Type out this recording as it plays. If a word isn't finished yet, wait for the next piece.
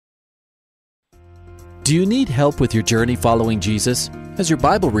Do you need help with your journey following Jesus? Has your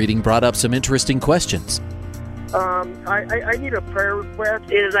Bible reading brought up some interesting questions? I need a prayer request.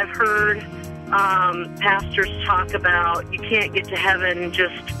 I've heard pastors talk about you can't get to heaven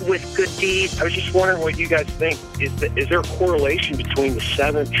just with good deeds. I was just wondering what you guys think. Is there a correlation between the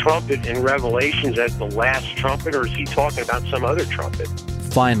seventh trumpet in Revelations as the last trumpet, or is he talking about some other trumpet?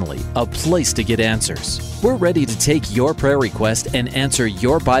 Finally, a place to get answers. We're ready to take your prayer request and answer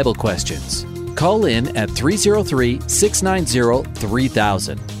your Bible questions. Call in at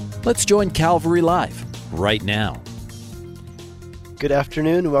 303-690-3000. Let's join Calvary Live right now. Good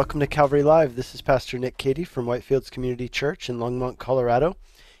afternoon and welcome to Calvary Live. This is Pastor Nick Cady from Whitefields Community Church in Longmont, Colorado.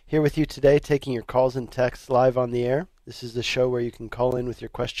 Here with you today, taking your calls and texts live on the air. This is the show where you can call in with your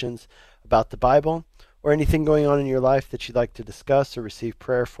questions about the Bible or anything going on in your life that you'd like to discuss or receive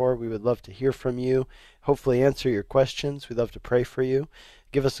prayer for. We would love to hear from you, hopefully answer your questions. We'd love to pray for you.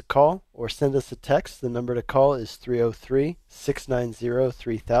 Give us a call or send us a text. The number to call is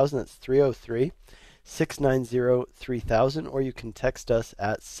 303-690-3000. That's 303-690-3000, or you can text us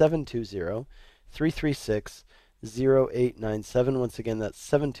at 720-336-0897. Once again, that's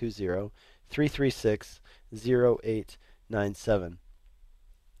 720-336-0897.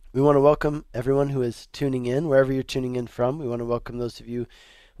 We want to welcome everyone who is tuning in, wherever you're tuning in from. We want to welcome those of you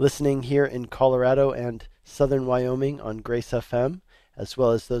listening here in Colorado and southern Wyoming on Grace FM, as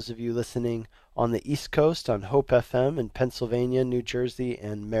well as those of you listening on the East Coast on Hope FM in Pennsylvania, New Jersey,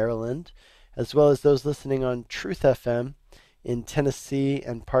 and Maryland, as well as those listening on Truth FM in Tennessee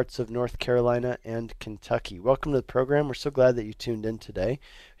and parts of North Carolina and Kentucky. Welcome to the program. We're so glad that you tuned in today. I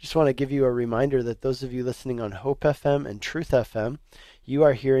just want to give you a reminder that those of you listening on Hope FM and Truth FM, you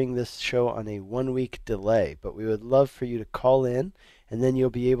are hearing this show on a 1-week delay, but we would love for you to call in, and then you'll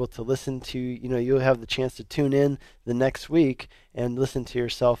be able to listen to, you'll have the chance to tune in the next week and listen to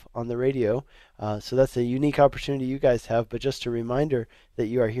yourself on the radio. So that's a unique opportunity you guys have, but just a reminder that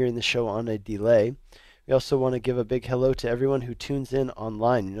you are hearing the show on a delay. We also want to give a big hello to everyone who tunes in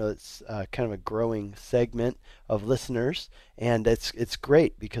online. It's kind of a growing segment of listeners, and it's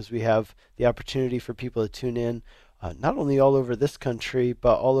great because we have the opportunity for people to tune in not only all over this country,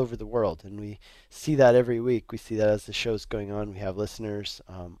 but all over the world. And we see that every week. We see that as the show's going on. We have listeners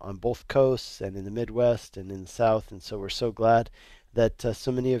on both coasts and in the Midwest and in the South. And so we're so glad that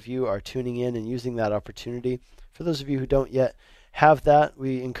so many of you are tuning in and using that opportunity. For those of you who don't yet have that,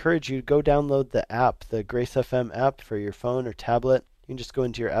 we encourage you to go download the app, the Grace FM app for your phone or tablet. You can just go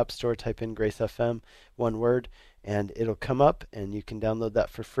into your app store, type in Grace FM, one word, and it'll come up, and you can download that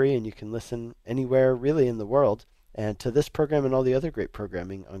for free, and you can listen anywhere really in the world and to this program and all the other great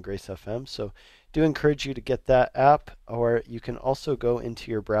programming on Grace FM. So do encourage you to get that app, or you can also go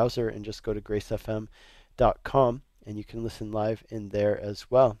into your browser and just go to gracefm.com, and you can listen live in there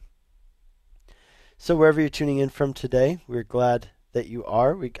as well. So wherever you're tuning in from today, we're glad that you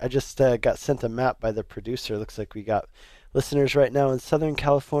are. I just got sent a map by the producer. Looks like we got listeners right now in Southern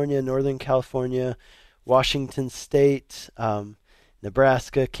California, Northern California, Washington State,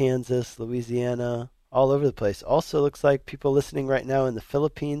 Nebraska, Kansas, Louisiana, all over the place. Also looks like people listening right now in the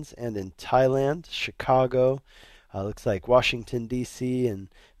Philippines and in Thailand, Chicago, looks like Washington, D.C. and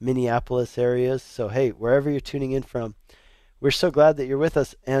Minneapolis areas. So hey, wherever you're tuning in from, we're so glad that you're with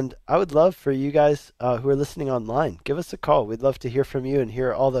us. And I would love for you guys who are listening online, give us a call. We'd love to hear from you and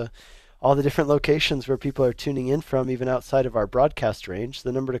hear all the different locations where people are tuning in from, even outside of our broadcast range.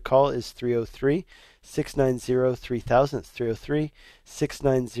 The number to call is 303-690-3000. It's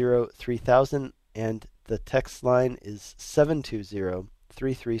 303-690-3000. And the text line is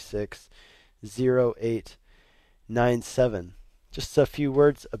 720-336-0897. Just a few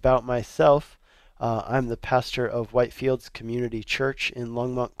words about myself. I'm the pastor of Whitefields Community Church in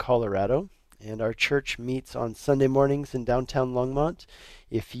Longmont, Colorado, and our church meets on Sunday mornings in downtown Longmont.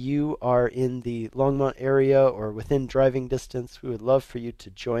 If you are in the Longmont area or within driving distance, we would love for you to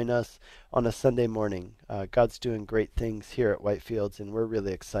join us on a Sunday morning. God's doing great things here at Whitefields, and we're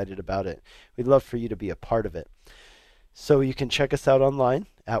really excited about it. We'd love for you to be a part of it. So you can check us out online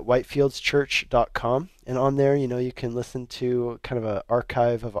at whitefieldschurch.com, and on there, you can listen to kind of an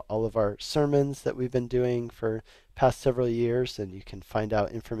archive of all of our sermons that we've been doing for past several years, and you can find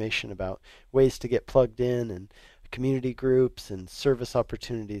out information about ways to get plugged in and community groups and service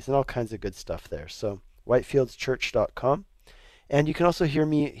opportunities and all kinds of good stuff there. So whitefieldschurch.com. And you can also hear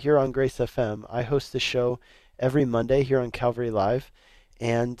me here on Grace FM. I host the show every Monday here on Calvary Live,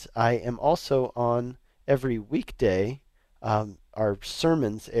 and I am also on every weekday. Our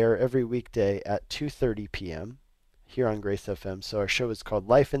sermons air every weekday at 2:30 p.m. here on Grace FM. So our show is called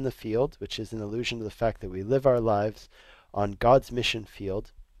Life in the Field, which is an allusion to the fact that we live our lives on God's mission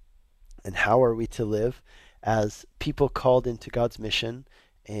field. and how are we to live as people called into God's mission,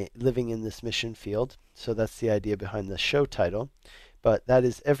 living in this mission field. So that's the idea behind the show title. But that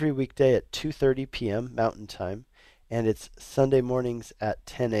is every weekday at 2:30 p.m. Mountain Time, and it's Sunday mornings at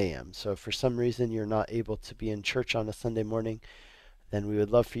 10 a.m. So if for some reason you're not able to be in church on a Sunday morning, then we would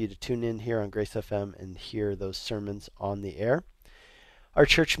love for you to tune in here on Grace FM and hear those sermons on the air. Our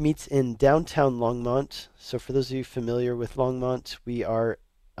church meets in downtown Longmont. So for those of you familiar with Longmont, we are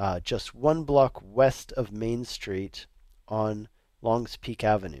just one block west of Main Street on Longs Peak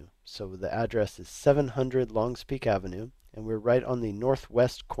Avenue. So the address is 700 Longs Peak Avenue, and we're right on the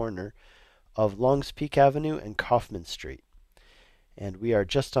northwest corner of Longs Peak Avenue and Kaufman Street. And we are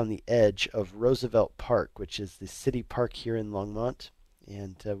just on the edge of Roosevelt Park, which is the city park here in Longmont.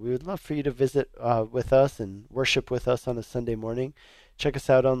 And we would love for you to visit with us and worship with us on a Sunday morning. Check us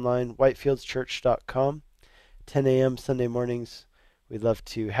out online, whitefieldschurch.com, 10 a.m. Sunday mornings. We'd love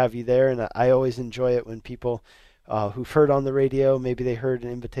to have you there, and I always enjoy it when people who've heard on the radio, maybe they heard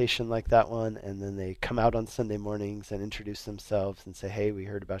an invitation like that one, and then they come out on Sunday mornings and introduce themselves and say, hey, we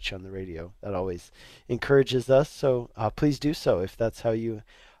heard about you on the radio. That always encourages us, so please do so. If that's how you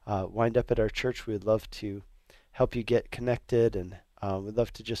wind up at our church, we'd love to help you get connected, and we'd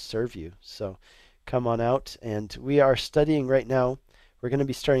love to just serve you. So come on out, and we are studying right now. We're going to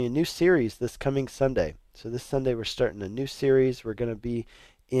be starting a new series this coming Sunday. So this Sunday we're starting a new series. We're going to be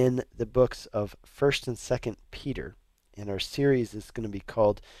in the books of 1st and 2nd Peter. And our series is going to be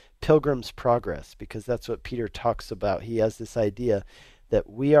called Pilgrim's Progress, because that's what Peter talks about. He has this idea that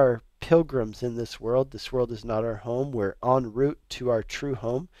we are pilgrims in this world. This world is not our home. We're en route to our true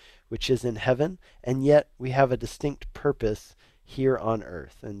home, which is in heaven. And yet we have a distinct purpose here on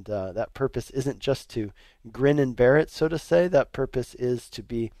earth. And that purpose isn't just to grin and bear it, so to say. That purpose is to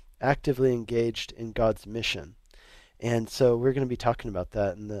be actively engaged in God's mission. And so we're going to be talking about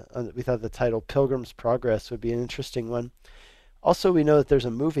that. And we thought the title Pilgrim's Progress would be an interesting one. Also, we know that there's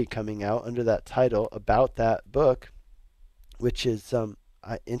a movie coming out under that title about that book, which is an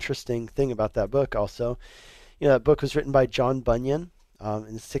interesting thing about that book also. You know, that book was written by John Bunyan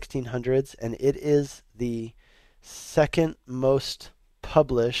in the 1600s, and it is the second most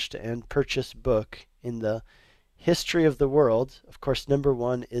published and purchased book in the history of the world. Of course, number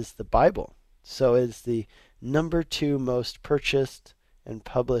one is the Bible. So it's the number 2 most purchased and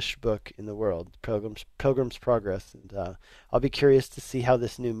published book in the world, Pilgrim's Progress. And I'll be curious to see how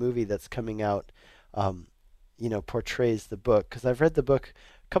this new movie that's coming out, portrays the book, because I've read the book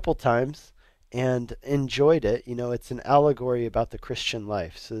a couple times and enjoyed it. You know, it's an allegory about the Christian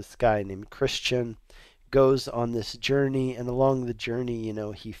life. So this guy named Christian goes on this journey, and along the journey, you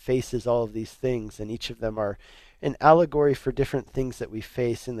know, he faces all of these things, and each of them are an allegory for different things that we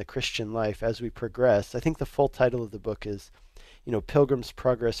face in the Christian life as we progress. I think the full title of the book is, Pilgrim's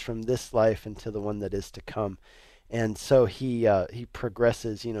Progress from this life into the one that is to come. And so he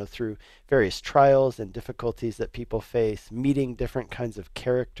progresses, through various trials and difficulties that people face, meeting different kinds of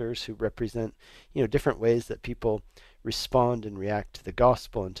characters who represent, different ways that people respond and react to the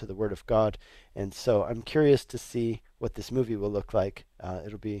gospel and to the word of God. And so I'm curious to see what this movie will look like.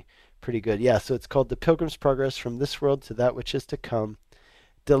 It'll be pretty good. Yeah, so it's called The Pilgrim's Progress from This World to That Which Is to Come,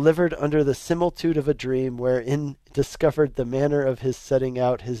 delivered under the similitude of a dream, wherein discovered the manner of his setting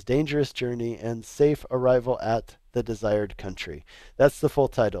out, his dangerous journey, and safe arrival at the desired country. That's the full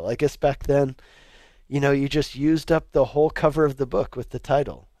title. I guess back then, you just used up the whole cover of the book with the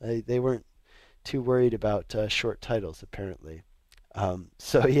title. They weren't too worried about short titles, apparently.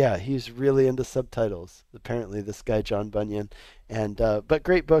 So yeah, he's really into subtitles, apparently, this guy John Bunyan. And but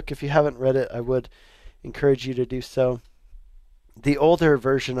great book. If you haven't read it, I would encourage you to do so. The older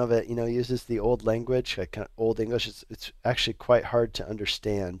version of it, uses the old language, like kind of old English. It's actually quite hard to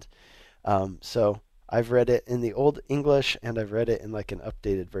understand. So I've read it in the old English, and I've read it in like an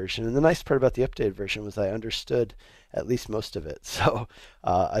updated version. And the nice part about the updated version was I understood at least most of it. So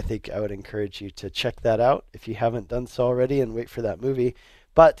I think I would encourage you to check that out if you haven't done so already, and wait for that movie.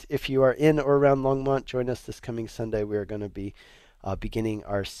 But if you are in or around Longmont, join us this coming Sunday. We are going to be beginning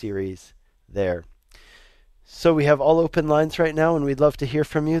our series there. So we have all open lines right now, and we'd love to hear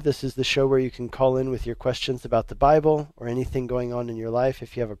from you. This is the show where you can call in with your questions about the Bible or anything going on in your life.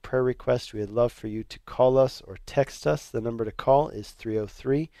 If you have a prayer request, we would love for you to call us or text us. The number to call is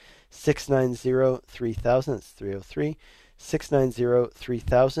 303-690-3000. It's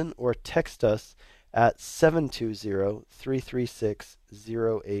 303-690-3000, or text us at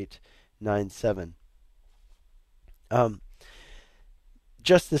 720-336-0897.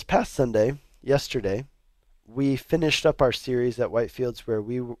 Just this past Sunday, yesterday, we finished up our series at Whitefields, where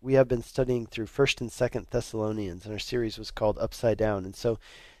we have been studying through 1st and 2nd Thessalonians, and our series was called Upside Down. And so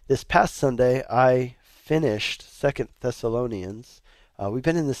this past Sunday, I finished Second Thessalonians. We've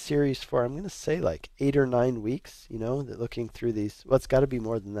been in the series for, I'm going to say, like 8 or 9 weeks, looking through these. Well, it's got to be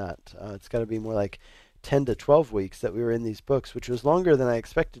more than that. It's got to be more like 10 to 12 weeks that we were in these books, which was longer than I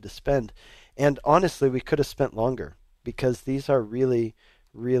expected to spend. And honestly, we could have spent longer because these are really,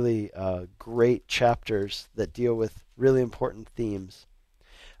 really great chapters that deal with really important themes.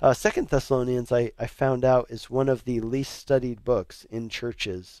 Second Thessalonians, I found out, is one of the least studied books in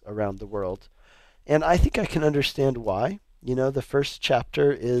churches around the world. And I think I can understand why. The first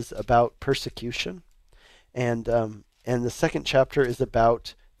chapter is about persecution, and the second chapter is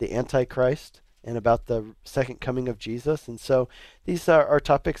about the Antichrist and about the second coming of Jesus. And so these are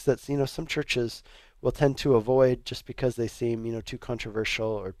topics that some churches will tend to avoid just because they seem too controversial,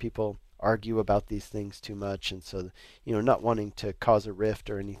 or people argue about these things too much, and so not wanting to cause a rift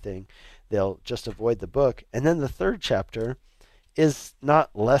or anything, they'll just avoid the book. And then the third chapter is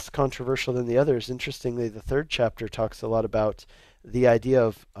not less controversial than the others. Interestingly, the third chapter talks a lot about the idea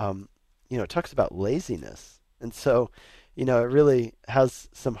of it talks about laziness, and so it really has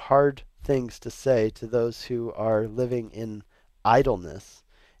some hard things to say to those who are living in idleness.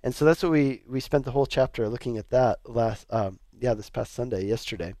 And so that's what we spent the whole chapter looking at that this past Sunday,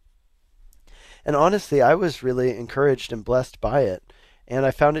 yesterday. And honestly, I was really encouraged and blessed by it. And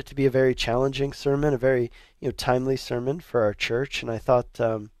I found it to be a very challenging sermon, a very timely sermon for our church. And I thought,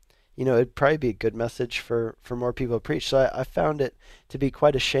 it'd probably be a good message for more people to preach. So I found it to be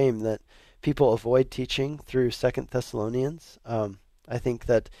quite a shame that people avoid teaching through Second Thessalonians. I think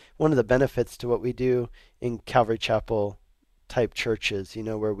that one of the benefits to what we do in Calvary Chapel type churches,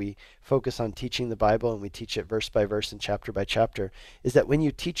 where we focus on teaching the Bible and we teach it verse by verse and chapter by chapter, is that when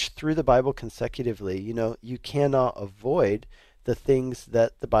you teach through the Bible consecutively, you cannot avoid the things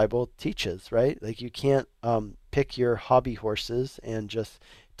that the Bible teaches, right? Like you can't pick your hobby horses and just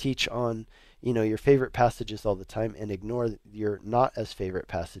teach on, your favorite passages all the time and ignore your not as favorite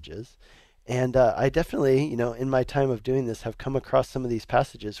passages. And I definitely, in my time of doing this, have come across some of these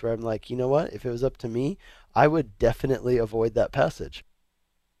passages where I'm like, you know what? If it was up to me, I would definitely avoid that passage.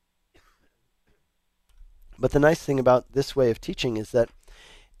 But the nice thing about this way of teaching is that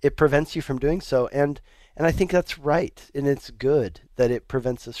it prevents you from doing so. And I think that's right. And it's good that it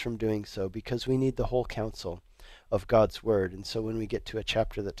prevents us from doing so, because we need the whole counsel of God's Word. And so when we get to a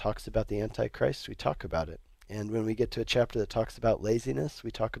chapter that talks about the Antichrist, we talk about it. And when we get to a chapter that talks about laziness,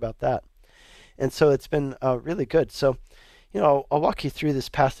 we talk about that. And so it's been really good. So, I'll walk you through this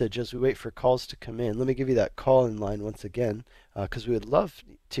passage as we wait for calls to come in. Let me give you that call in line once again, because we would love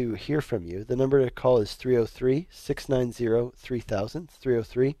to hear from you. The number to call is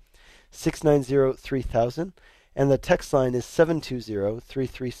 303-690-3000. 303-690-3000. And the text line is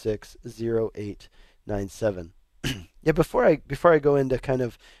 720-336-0897. Yeah, before I go into kind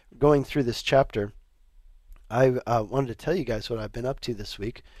of going through this chapter, I wanted to tell you guys what I've been up to this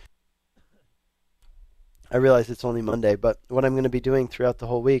week. I realize it's only Monday, but what I'm going to be doing throughout the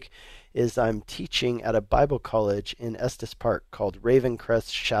whole week is I'm teaching at a Bible college in Estes Park called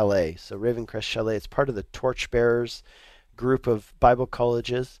Ravencrest Chalet. So Ravencrest Chalet, it's part of the Torchbearers group of Bible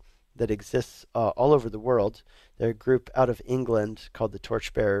colleges that exists all over the world. They're a group out of England called the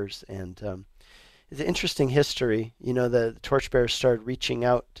Torchbearers, and it's an interesting history. The Torchbearers started reaching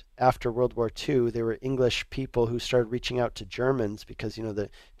out after World War II. They were English people who started reaching out to Germans because, the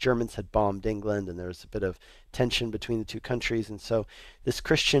Germans had bombed England, and there was a bit of tension between the two countries. And so this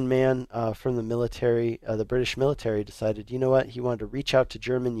Christian man from the military, the British military, decided, you know what, he wanted to reach out to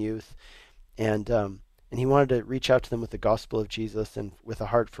German youth, and he wanted to reach out to them with the gospel of Jesus and with a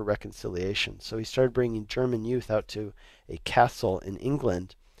heart for reconciliation. So he started bringing German youth out to a castle in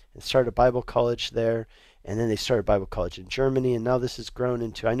England and started a Bible college there, and then they started Bible college in Germany, and now this has grown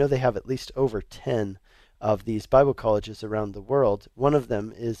into, I know they have at least over 10 of these Bible colleges around the world. One of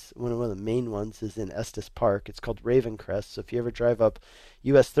them is, one of the main ones is in Estes Park. It's called Ravencrest. So if you ever drive up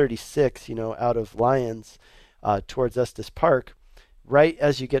US 36, out of Lyons towards Estes Park, right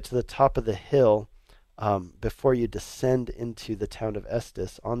as you get to the top of the hill, before you descend into the town of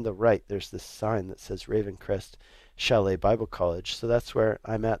Estes, on the right, there's this sign that says Ravencrest Chalet Bible College. So that's where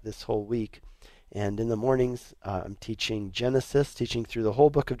I'm at this whole week. And in the mornings, I'm teaching Genesis, teaching through the whole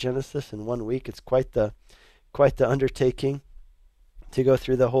book of Genesis in 1 week. It's quite the undertaking to go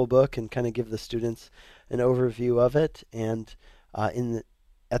through the whole book and kind of give the students an overview of it. And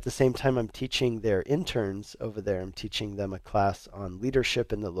at the same time, I'm teaching their interns over there. I'm teaching them a class on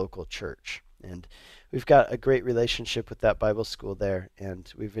leadership in the local church. And we've got a great relationship with that Bible school there,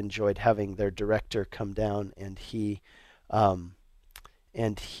 and we've enjoyed having their director come down, and he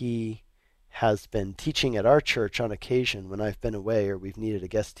has been teaching at our church on occasion when I've been away or we've needed a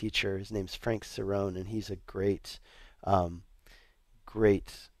guest teacher. His name's Frank Cerrone, and he's a great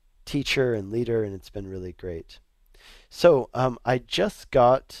teacher and leader, and it's been really great. So I just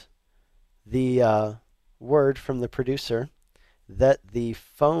got the word from the producer that the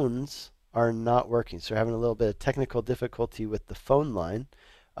phones are not working. So we're having a little bit of technical difficulty with the phone line.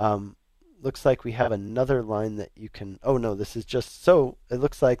 Looks like we have another line that you can, oh no, this is just, so it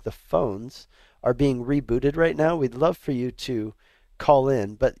looks like the phones are being rebooted right now. We'd love for you to call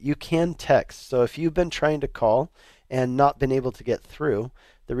in, but you can text. So if you've been trying to call and not been able to get through,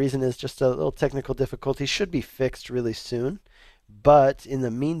 the reason is just a little technical difficulty, should be fixed really soon. But in the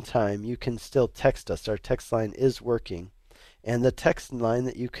meantime, you can still text us. Our text line is working. And the text line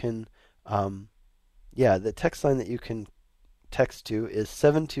that you can, text to is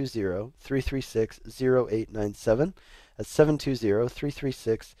 720-336-0897. That's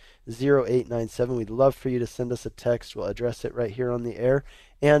 720-336-0897. We'd love for you to send us a text. We'll address it right here on the air.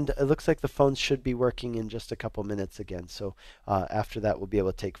 And it looks like the phones should be working in just a couple minutes again. So after that, we'll be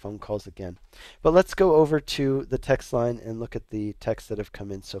able to take phone calls again. But let's go over to the text line and look at the texts that have come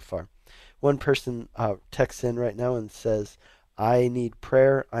in so far. One person texts in right now and says, I need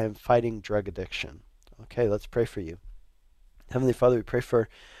prayer. I am fighting drug addiction. Okay, let's pray for you. Heavenly Father, we pray for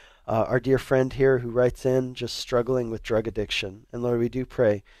our dear friend here who writes in just struggling with drug addiction. And Lord, we do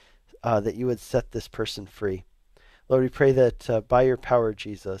pray that you would set this person free. Lord, we pray that by your power,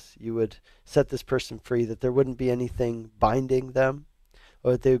 Jesus, you would set this person free, that there wouldn't be anything binding them,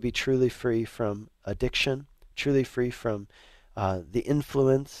 or that they would be truly free from addiction, truly free from the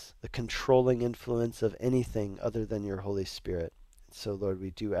influence, the controlling influence of anything other than your Holy Spirit. So, Lord,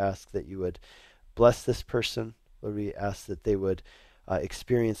 we do ask that you would bless this person. Lord, we ask that they would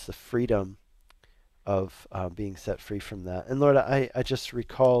experience the freedom of being set free from that. And Lord, I just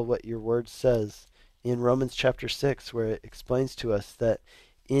recall what your word says in Romans chapter 6, where it explains to us that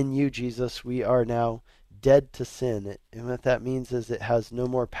in you, Jesus, we are now dead to sin. And what that means is it has no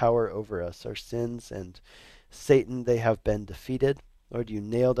more power over us. Our sins and Satan, they have been defeated. Lord, you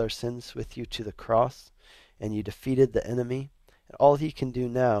nailed our sins with you to the cross, and you defeated the enemy. And all he can do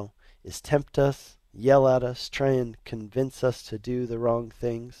now is tempt us, yell at us, try and convince us to do the wrong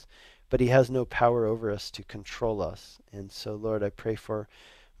things, but he has no power over us to control us. And so, Lord, I pray for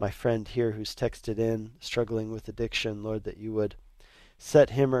my friend here who's texted in, struggling with addiction, Lord, that you would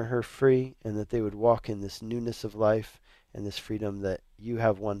set him or her free, and that they would walk in this newness of life and this freedom that you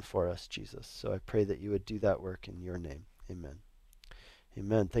have won for us, Jesus. So I pray that you would do that work in your name. Amen.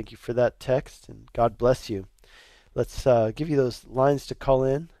 Amen. Thank you for that text, and God bless you. Let's give you those lines to call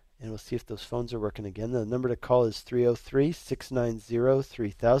in, and we'll see if those phones are working again. The number to call is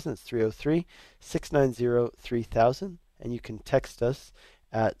 303-690-3000. It's 303-690-3000. And you can text us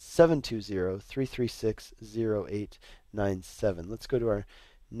at 720-336-0897. Let's go to our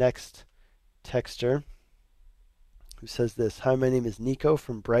next texter who says this. Hi, my name is Nico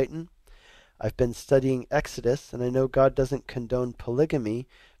from Brighton. I've been studying Exodus, and I know God doesn't condone polygamy,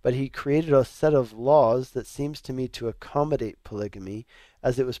 but he created a set of laws that seems to me to accommodate polygamy,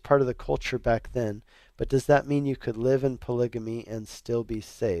 as it was part of the culture back then. But does that mean you could live in polygamy and still be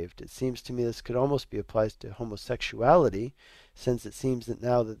saved? It seems to me this could almost be applied to homosexuality, since it seems that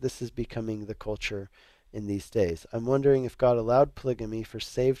now that this is becoming the culture in these days. I'm wondering if God allowed polygamy for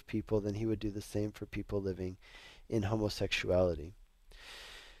saved people, then he would do the same for people living in homosexuality.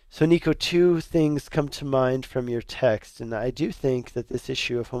 So, Nico, two things come to mind from your text, and I do think that this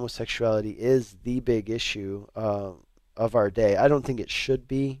issue of homosexuality is the big issue of our day. I don't think it should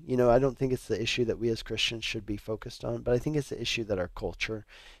be. I don't think it's the issue that we as Christians should be focused on, but I think it's the issue that our culture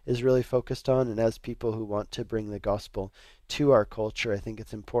is really focused on, and as people who want to bring the gospel to our culture, I think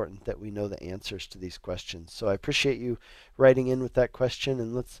it's important that we know the answers to these questions. So I appreciate you writing in with that question,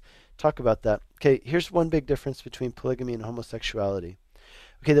 and let's talk about that. Okay, here's one big difference between polygamy and homosexuality.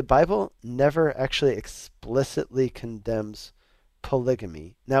 Okay, the Bible never actually explicitly condemns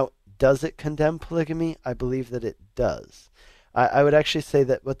polygamy. Now, does it condemn polygamy? I believe that it does. I would actually say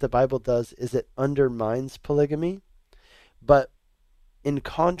that what the Bible does is it undermines polygamy, but in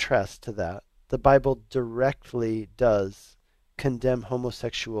contrast to that, the Bible directly does condemn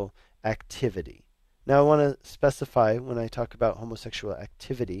homosexual activity. Now, I want to specify when I talk about homosexual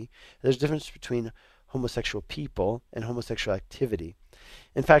activity, there's a difference between homosexual people and homosexual activity.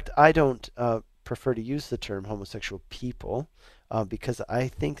 In fact, I don't prefer to use the term homosexual people because I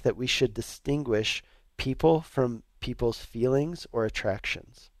think that we should distinguish people from people's feelings or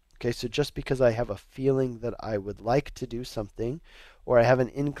attractions. Okay, so just because I have a feeling that I would like to do something or I have an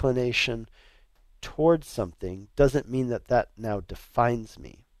inclination towards something doesn't mean that that now defines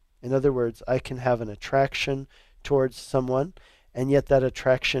me. In other words, I can have an attraction towards someone, and yet that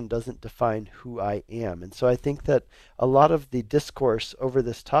attraction doesn't define who I am. And so I think that a lot of the discourse over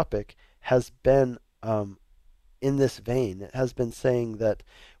this topic has been in this vein. It has been saying that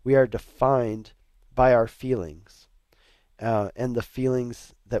we are defined by our feelings, and the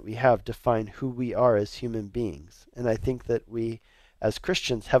feelings that we have define who we are as human beings. And I think that we, as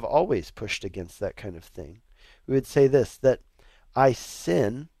Christians, have always pushed against that kind of thing. We would say this, that I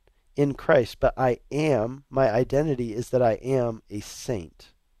sin in Christ, but my identity is that I am a saint,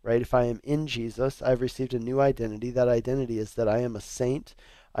 right? If I am in Jesus, I've received a new identity. That identity is that I am a saint,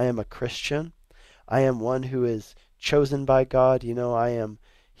 I am a Christian, I am one who is chosen by God.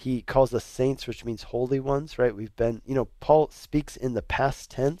 He calls us saints, which means holy ones, right? Paul speaks in the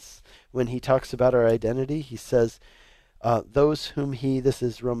past tense when he talks about our identity. He says, this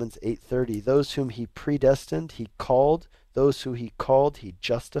is Romans 8:30, those whom he predestined, he called. Those who he called, he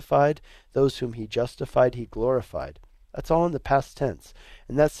justified. Those whom he justified, he glorified. That's all in the past tense.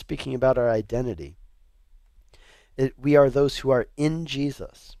 And that's speaking about our identity. We are those who are in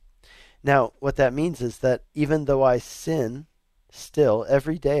Jesus. Now, what that means is that even though I sin, still,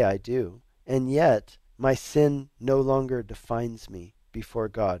 every day I do, and yet my sin no longer defines me before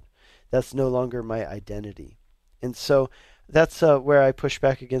God. That's no longer my identity. And so that's where I push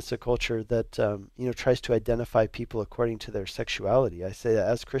back against a culture that tries to identify people according to their sexuality. I say that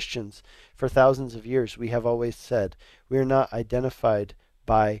as Christians, for thousands of years, we have always said we are not identified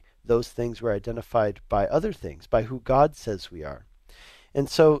by those things. We're identified by other things, by who God says we are. And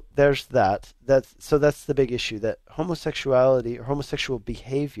so there's that. That's the big issue, that homosexuality or homosexual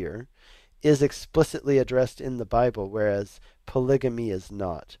behavior is explicitly addressed in the Bible, whereas polygamy is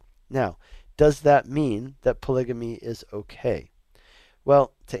not. Now, does that mean that polygamy is okay?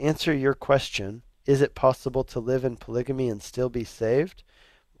 Well, to answer your question, is it possible to live in polygamy and still be saved?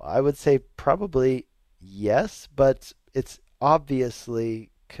 Well, I would say probably yes, but it's obviously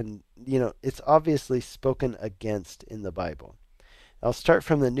spoken against in the Bible. I'll start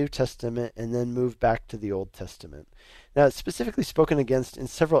from the New Testament and then move back to the Old Testament. Now, it's specifically spoken against in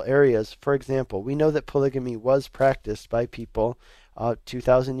several areas. For example, we know that polygamy was practiced by people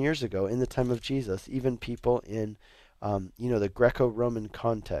 2,000 years ago in the time of Jesus, even people in the Greco-Roman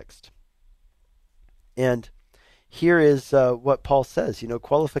context. And here is what Paul says.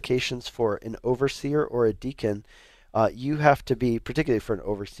 Qualifications for an overseer or a deacon. You have to be, particularly for an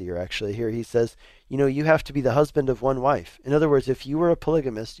overseer, actually, here he says, you have to be the husband of one wife. In other words, if you were a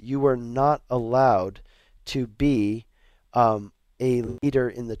polygamist, you were not allowed to be a leader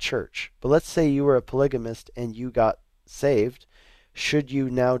in the church. But let's say you were a polygamist and you got saved. Should you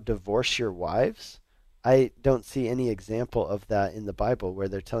now divorce your wives? I don't see any example of that in the Bible where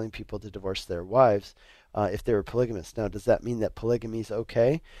they're telling people to divorce their wives if they were polygamists. Now, does that mean that polygamy is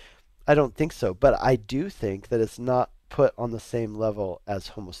okay? I don't think so, but I do think that it's not put on the same level as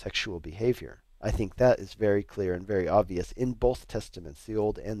homosexual behavior. I think that is very clear and very obvious in both testaments, the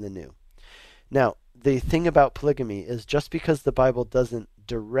Old and the New. Now, the thing about polygamy is just because the Bible doesn't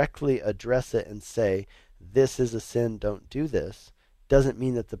directly address it and say, this is a sin, don't do this, doesn't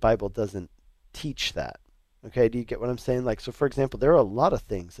mean that the Bible doesn't teach that. Okay, do you get what I'm saying? So for example, there are a lot of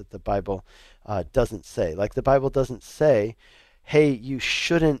things that the Bible doesn't say. Like the Bible doesn't say, hey, you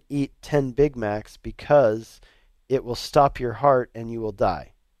shouldn't eat 10 Big Macs because it will stop your heart and you will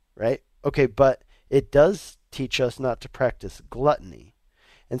die, right? Okay, but it does teach us not to practice gluttony.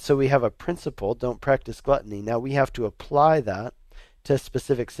 And so we have a principle, don't practice gluttony. Now we have to apply that to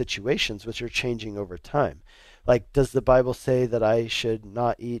specific situations which are changing over time. Like, does the Bible say that I should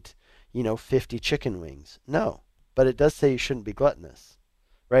not eat, 50 chicken wings? No, but it does say you shouldn't be gluttonous.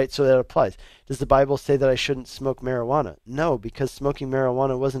 Right? So that applies. Does the Bible say that I shouldn't smoke marijuana? No, because smoking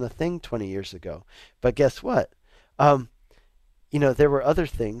marijuana wasn't a thing 20 years ago. But guess what? There were other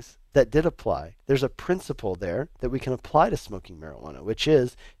things that did apply. There's a principle there that we can apply to smoking marijuana, which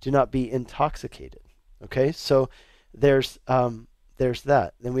is do not be intoxicated. Okay? So there's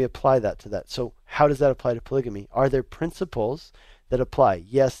that. Then we apply that to that. So how does that apply to polygamy? Are there principles that apply?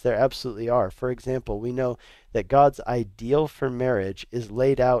 Yes, there absolutely are. For example, we know that God's ideal for marriage is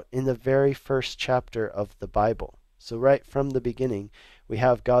laid out in the very first chapter of the Bible. So right from the beginning, we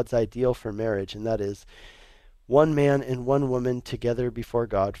have God's ideal for marriage, and that is one man and one woman together before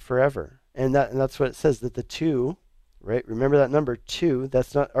God forever. And that's what it says, that the two, right? Remember that number 2,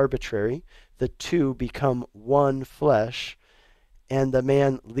 that's not arbitrary. The two become one flesh, and the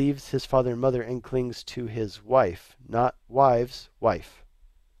man leaves his father and mother and clings to his wife, not wives, wife.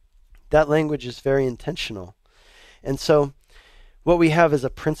 That language is very intentional. And so what we have is a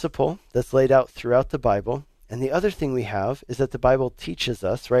principle that's laid out throughout the Bible, And the other thing we have is that the Bible teaches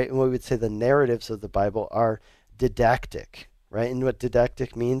us, right? And we would say the narratives of the Bible are didactic, right? And what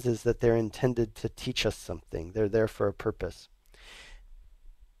didactic means is that they're intended to teach us something. They're there for a purpose.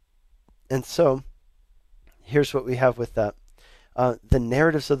 And so here's what we have with that. The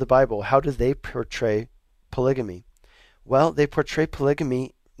narratives of the Bible, how do they portray polygamy? Well, they portray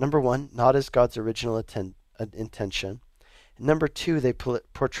polygamy, number one, not as God's original intention. And number two, they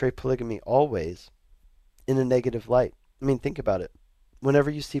portray polygamy always in a negative light. I mean, think about it.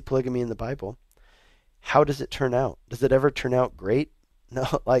 Whenever you see polygamy in the Bible, how does it turn out? Does it ever turn out great? No,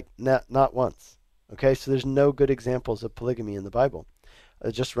 not once. Okay, so there's no good examples of polygamy in the Bible.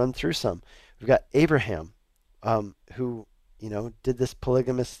 I'll just run through some. We've got Abraham, who did this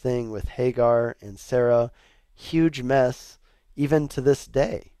polygamous thing with Hagar and Sarah. Huge mess, even to this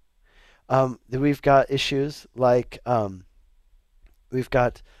day. We've got issues like we've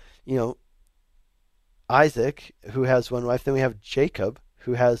got, Isaac, who has one wife. Then we have Jacob,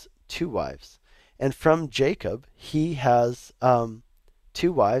 who has two wives. And from Jacob, he has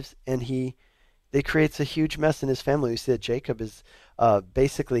two wives, and they creates a huge mess in his family. We see that Jacob is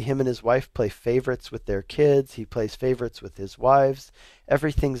basically, him and his wife play favorites with their kids. He plays favorites with his wives.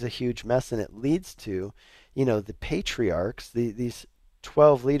 Everything's a huge mess, and it leads to, the patriarchs, these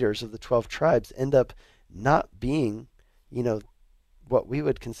 12 leaders of the 12 tribes end up not being, what we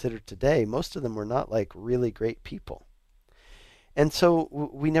would consider today. Most of them were not like really great people. And so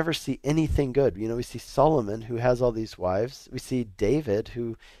we never see anything good. We see Solomon, who has all these wives. We see David,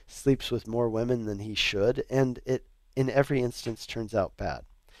 who sleeps with more women than he should, and it in every instance turns out bad.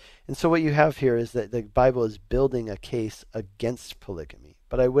 And so what you have here is that the Bible is building a case against polygamy.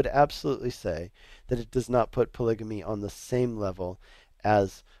 But I would absolutely say that it does not put polygamy on the same level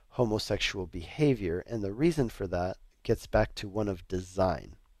as homosexual behavior. And the reason for that gets back to one of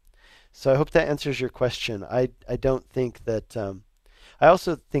design. So I hope that answers your question. I don't think that, I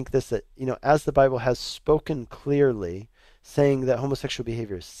also think this, that, as the Bible has spoken clearly, saying that homosexual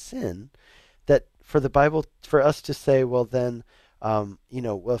behavior is sin, that for the Bible, for us to say, well then, well,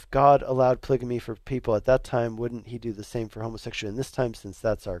 if God allowed polygamy for people at that time, wouldn't he do the same for homosexuality in this time, since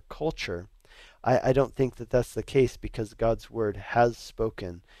that's our culture? I don't think that that's the case, because God's word has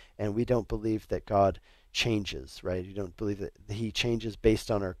spoken, and we don't believe that God changes, right? You don't believe that he changes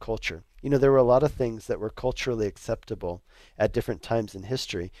based on our culture. There were a lot of things that were culturally acceptable at different times in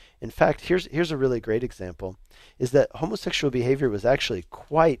history. In fact, here's a really great example, is that homosexual behavior was actually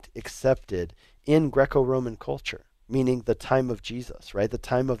quite accepted in Greco-Roman culture, meaning the time of Jesus, right? The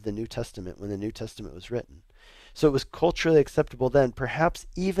time of the New Testament, when the New Testament was written. So it was culturally acceptable then, perhaps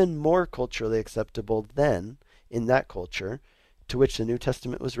even more culturally acceptable then in that culture to which the New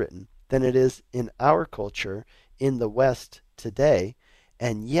Testament was written than it is in our culture in the West today.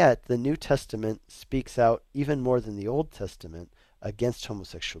 And yet the New Testament speaks out even more than the Old Testament against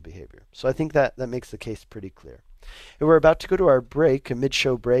homosexual behavior. So I think that makes the case pretty clear. And we're about to go to our break, a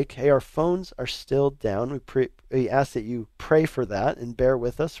mid-show break. Hey, our phones are still down. We ask that you pray for that and bear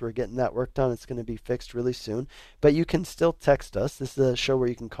with us. We're getting that worked on. It's going to be fixed really soon. But you can still text us. This is a show where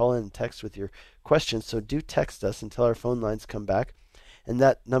you can call in and text with your questions. So do text us until our phone lines come back. And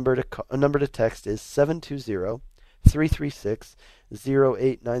that number to text is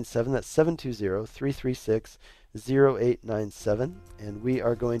 720-336-0897. That's 720-336-0897. And we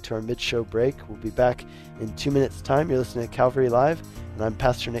are going to our mid-show break. We'll be back in 2 minutes' time. You're listening to Calvary Live, and I'm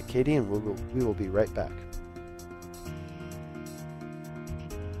Pastor Nick Cady, and we will be right back.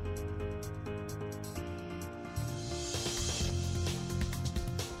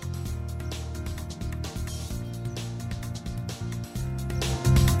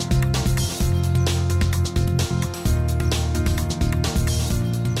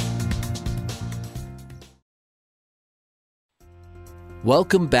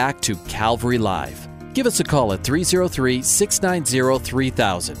 Welcome back to Calvary Live. Give us a call at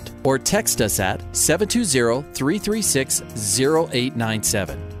 303-690-3000 or text us at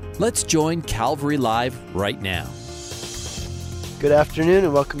 720-336-0897. Let's join Calvary Live right now. Good afternoon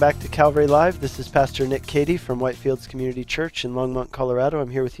and welcome back to Calvary Live. This is Pastor Nick Cady from Whitefields Community Church in Longmont, Colorado.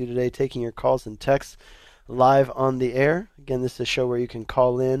 I'm here with you today taking your calls and texts live on the air. Again, this is a show where you can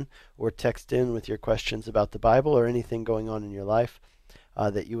call in or text in with your questions about the Bible or anything going on in your life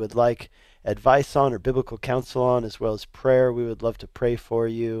that you would like advice on or biblical counsel on, as well as prayer. We would love to pray for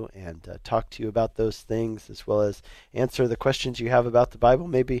you and talk to you about those things, as well as answer the questions you have about the Bible.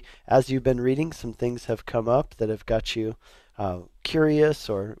 Maybe as you've been reading, some things have come up that have got you curious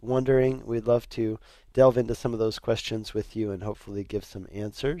or wondering. We'd love to delve into some of those questions with you and hopefully give some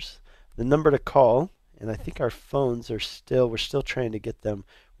answers. The number to call and I think our phones we're still trying to get them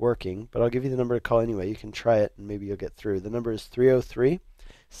working, but I'll give you the number to call anyway. You can try it and maybe you'll get through. The number is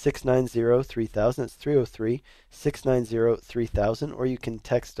 303-690-3000. It's 303-690-3000, or you can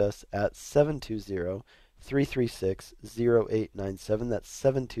text us at 720-336-0897. That's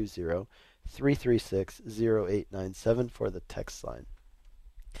 720-336-0897 for the text line.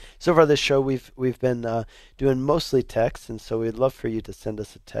 So far this show, we've been doing mostly text, and so we'd love for you to send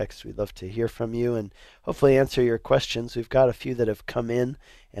us a text. We'd love to hear from you and hopefully answer your questions. We've got a few that have come in,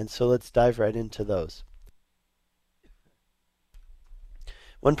 and so let's dive right into those.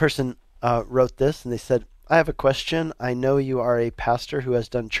 One person wrote this, and they said, I have a question. I know you are a pastor who has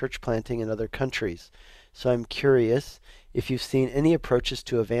done church planting in other countries, so I'm curious if you've seen any approaches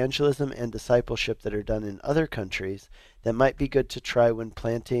to evangelism and discipleship that are done in other countries that might be good to try when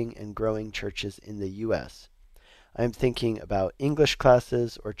planting and growing churches in the U.S. I'm thinking about English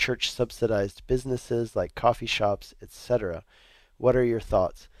classes or church-subsidized businesses like coffee shops, etc. What are your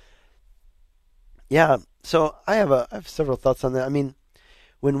thoughts? Yeah, so I have several thoughts on that. I mean,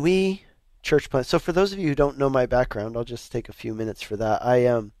 when we church plant, so for those of you who don't know my background, I'll just take a few minutes for that.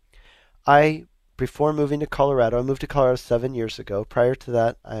 I before moving to Colorado, I moved to Colorado 7 years ago. Prior to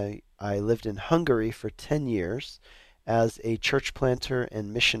that, I lived in Hungary for 10 years as a church planter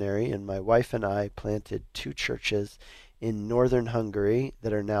and missionary, and my wife and I planted 2 churches in northern Hungary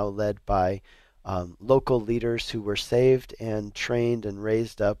that are now led by local leaders who were saved and trained and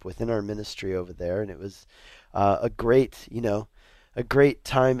raised up within our ministry over there. And it was a great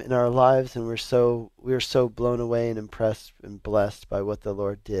time in our lives, and we were so blown away and impressed and blessed by what the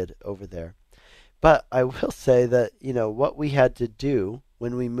Lord did over there. But I will say that, what we had to do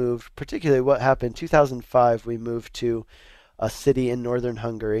when we moved, particularly what happened in 2005, we moved to a city in northern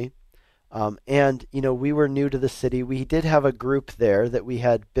Hungary. And we were new to the city. We did have a group there that we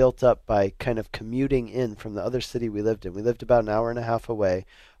had built up by kind of commuting in from the other city we lived in. We lived about an hour and a half away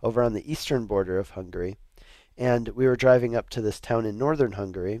over on the eastern border of Hungary. And we were driving up to this town in northern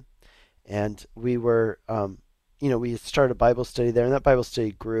Hungary. And we were we started a Bible study there, and that Bible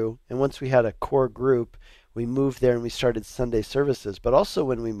study grew. And once we had a core group, we moved there and we started Sunday services. But also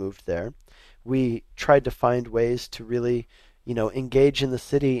when we moved there, we tried to find ways to really, engage in the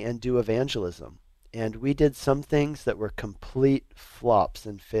city and do evangelism. And we did some things that were complete flops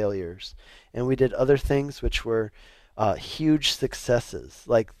and failures. And we did other things which were huge successes,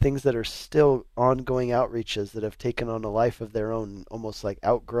 like things that are still ongoing outreaches that have taken on a life of their own, almost like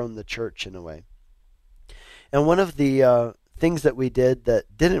outgrown the church in a way. And one of the things that we did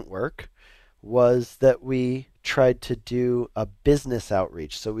that didn't work was that we tried to do a business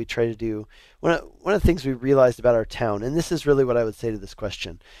outreach. So we tried to do one of the things we realized about our town, and this is really what I would say to this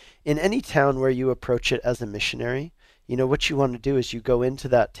question. In any town where you approach it as a missionary, what you want to do is you go into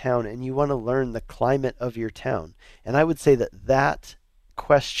that town and you want to learn the climate of your town. And I would say that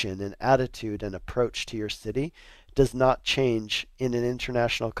question and attitude and approach to your city does not change in an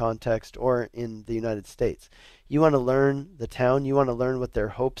international context or in the United States. You want to learn the town. You want to learn what their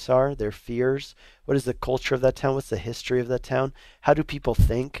hopes are, their fears. What is the culture of that town? What's the history of that town? How do people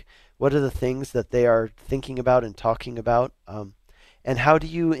think? What are the things that they are thinking about and talking about? And how do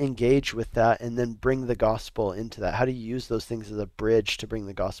you engage with that and then bring the gospel into that? How do you use those things as a bridge to bring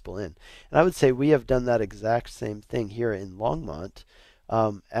the gospel in? And I would say we have done that exact same thing here in Longmont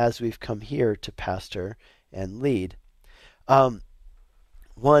as we've come here to pastor and lead. One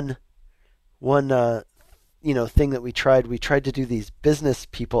thing that we tried to do these business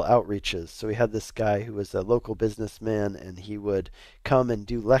people outreaches. So we had this guy who was a local businessman, and he would come and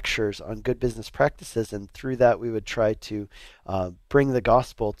do lectures on good business practices, and through that we would try to bring the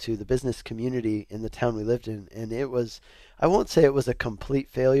gospel to the business community in the town we lived in. And it was, I won't say it was a complete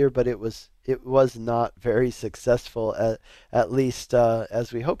failure, but it was not very successful, at least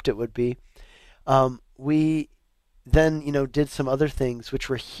as we hoped it would be. We then, did some other things which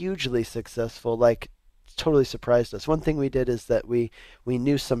were hugely successful, like totally surprised us. One thing we did is that we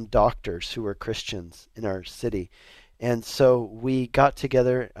knew some doctors who were Christians in our city. And so we got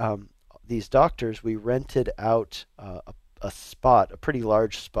together, these doctors, we rented out a spot, a pretty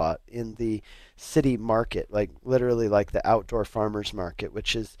large spot in the city market, like literally like the outdoor farmers market,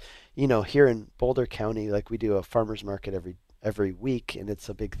 which is, here in Boulder County, like we do a farmers market every week, and it's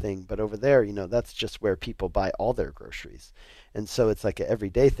a big thing. But over there, that's just where people buy all their groceries. And so it's like an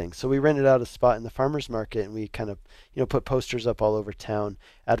everyday thing. So we rented out a spot in the farmers market, and we kind of, put posters up all over town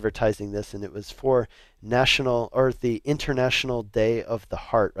advertising this. And it was for the International Day of the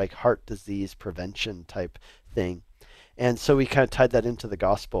Heart, like heart disease prevention type thing. And so we kind of tied that into the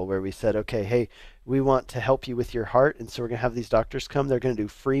gospel where we said, okay, hey, we want to help you with your heart. And so we're going to have these doctors come. They're going to do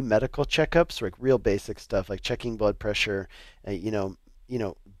free medical checkups, like real basic stuff, like checking blood pressure, you know,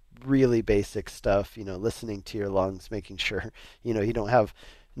 really basic stuff, listening to your lungs, making sure, you don't have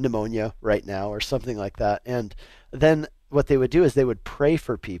pneumonia right now or something like that. And then what they would do is they would pray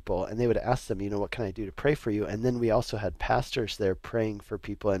for people and they would ask them, what can I do to pray for you? And then we also had pastors there praying for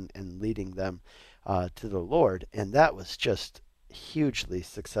people and leading them to the Lord. And that was just hugely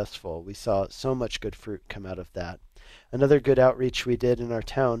successful. We saw so much good fruit come out of that. Another good outreach we did in our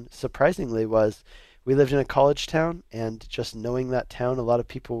town, surprisingly, was we lived in a college town, and just knowing that town, a lot of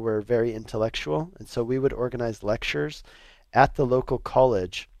people were very intellectual. And so we would organize lectures at the local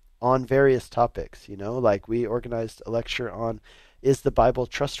college on various topics, like we organized a lecture on, is the Bible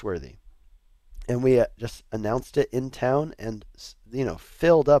trustworthy? And we just announced it in town and,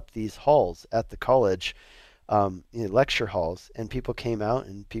 filled up these halls at the college, lecture halls, and people came out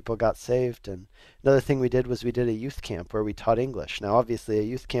and people got saved. And another thing we did was we did a youth camp where we taught English. Now, obviously, a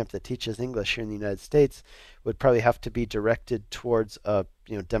youth camp that teaches English here in the United States would probably have to be directed towards a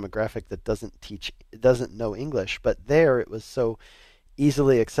demographic that doesn't know English. But there, it was so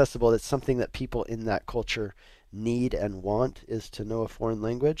easily accessible. It's something that people in that culture need and want, is to know a foreign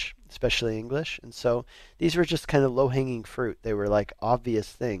language, especially English. And so these were just kind of low-hanging fruit. They were like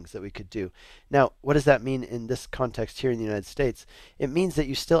obvious things that we could do. Now, what does that mean in this context here in the United States? It means that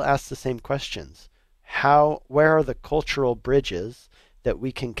you still ask the same questions. Where are the cultural bridges that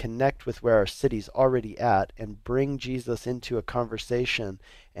we can connect with where our city's already at and bring Jesus into a conversation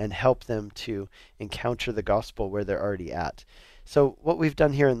and help them to encounter the gospel where they're already at? So what we've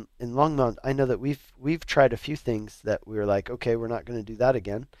done here in Longmont, I know that we've tried a few things that we were like, okay, we're not going to do that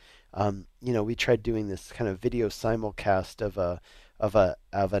again. We tried doing this kind of video simulcast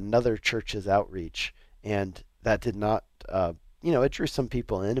of another church's outreach, and that did not, it drew some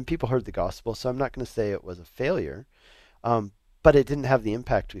people in, and people heard the gospel. So I'm not going to say it was a failure, but it didn't have the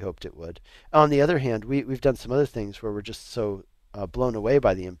impact we hoped it would. On the other hand, we've done some other things where we're just so blown away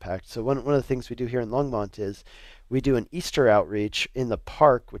by the impact. So one of the things we do here in Longmont is we do an Easter outreach in the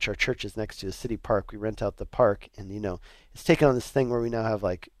park, which our church is next to, the city park. We rent out the park, and it's taken on this thing where we now have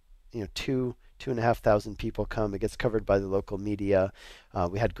 2,500 people come. It gets covered by the local media.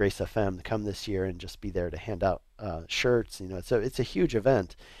 We had Grace FM come this year and just be there to hand out shirts. So it's a huge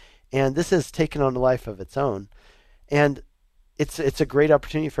event, and this has taken on a life of its own, and it's a great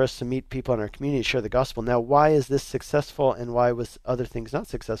opportunity for us to meet people in our community, share the gospel. Now, why is this successful, and why was other things not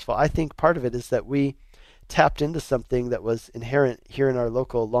successful? I think part of it is that we tapped into something that was inherent here in our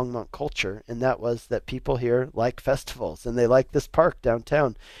local Longmont culture, and that was that people here like festivals, and they like this park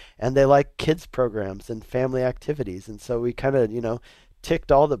downtown, and they like kids programs and family activities. And so we kind of,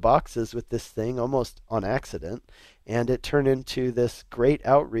 ticked all the boxes with this thing almost on accident, and it turned into this great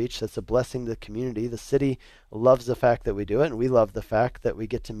outreach that's a blessing to the community. The city loves the fact that we do it, and we love the fact that we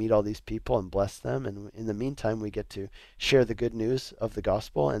get to meet all these people and bless them, and in the meantime we get to share the good news of the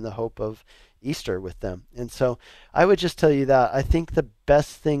gospel and the hope of Easter with them. And so I would just tell you that I think the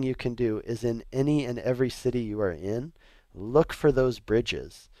best thing you can do is, in any and every city you are in, look for those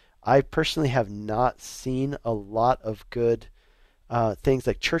bridges. I personally have not seen a lot of good things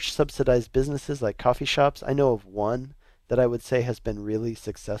like church subsidized businesses like coffee shops. I know of one that I would say has been really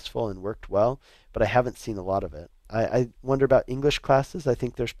successful and worked well, but I haven't seen a lot of it. I wonder about English classes. I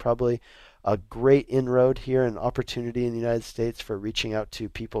think there's probably a great inroad here and opportunity in the United States for reaching out to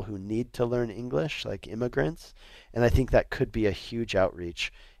people who need to learn English, like immigrants. And I think that could be a huge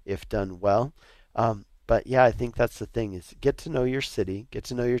outreach if done well. But yeah, I think that's the thing, is get to know your city, get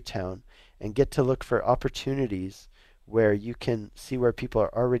to know your town, and get to look for opportunities where you can see where people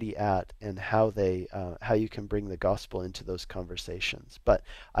are already at and how you can bring the gospel into those conversations. But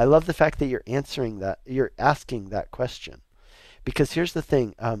I love the fact that you're asking that question, because here's the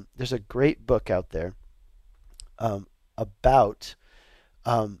thing. There's a great book out there about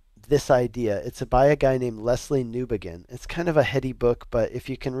this idea. It's by a guy named Lesslie Newbigin. It's kind of a heady book, but if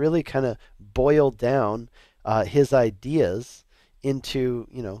you can really kind of boil down his ideas into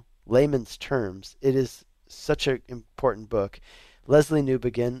layman's terms, it is such an important book. Lesslie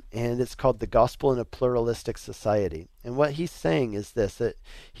Newbigin, and it's called The Gospel in a Pluralistic Society. And what he's saying is this, that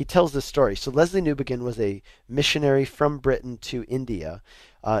he tells this story. So Lesslie Newbigin was a missionary from Britain to India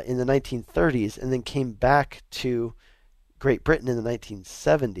in the 1930s, and then came back to Great Britain in the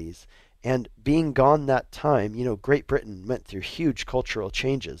 1970s. And being gone that time, Great Britain went through huge cultural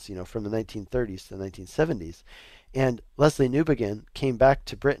changes, from the 1930s to the 1970s. And Lesslie Newbigin came back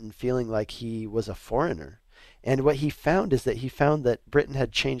to Britain feeling like he was a foreigner. And what he found is that he found that Britain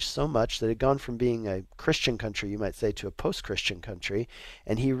had changed so much that it had gone from being a Christian country, you might say, to a post-Christian country.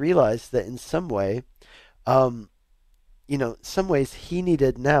 And he realized that in some way, some ways he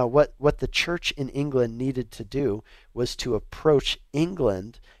needed now, what the church in England needed to do was to approach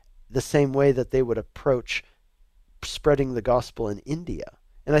England the same way that they would approach spreading the gospel in India.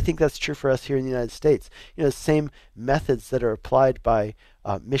 And I think that's true for us here in the United States. The same methods that are applied by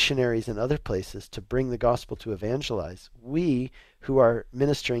missionaries in other places to bring the gospel to evangelize. We who are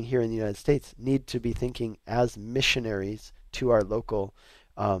ministering here in the United States need to be thinking as missionaries to our local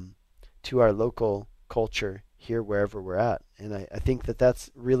culture here wherever we're at. And I think that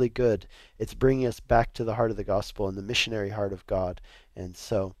that's really good. It's bringing us back to the heart of the gospel and the missionary heart of God. And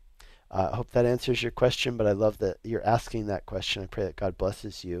so I hope that answers your question, but I love that you're asking that question. I pray that God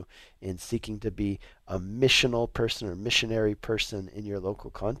blesses you in seeking to be a missional person or missionary person in your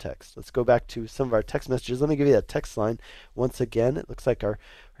local context. Let's go back to some of our text messages. Let me give you that text line once again. It looks like we're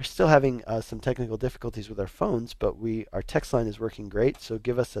still having some technical difficulties with our phones, but our text line is working great. So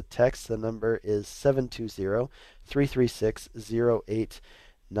give us a text. The number is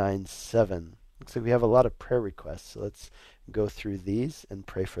 720-336-0897. Looks like we have a lot of prayer requests, so let's go through these and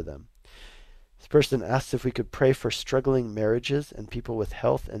pray for them. This person asks if we could pray for struggling marriages and people with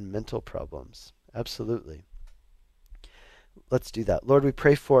health and mental problems. Absolutely. Let's do that. Lord, we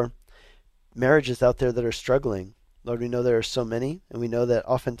pray for marriages out there that are struggling. Lord, we know there are so many, and we know that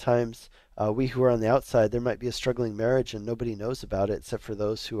oftentimes we who are on the outside, there might be a struggling marriage and nobody knows about it except for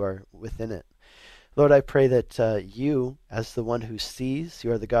those who are within it. Lord, I pray that you, as the one who sees,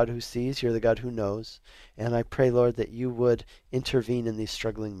 you are the God who sees, you're the God who knows. And I pray, Lord, that you would intervene in these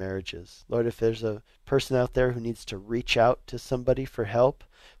struggling marriages. Lord, if there's a person out there who needs to reach out to somebody for help,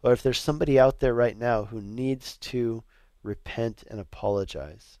 or if there's somebody out there right now who needs to repent and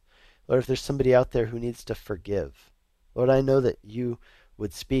apologize, Lord, if there's somebody out there who needs to forgive, Lord, I know that you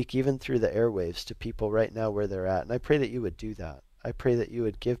would speak even through the airwaves to people right now where they're at. And I pray that you would do that. I pray that you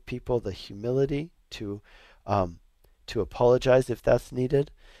would give people the humility to apologize if that's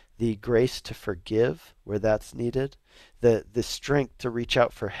needed, the grace to forgive where that's needed, the strength to reach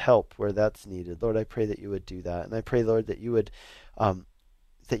out for help where that's needed. Lord, I pray that you would do that. And I pray, Lord, that you would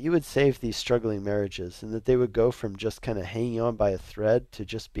save these struggling marriages and that they would go from just kind of hanging on by a thread to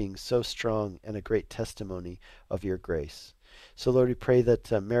just being so strong and a great testimony of your grace. So, Lord, we pray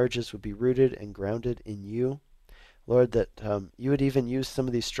that marriages would be rooted and grounded in you. Lord, that you would even use some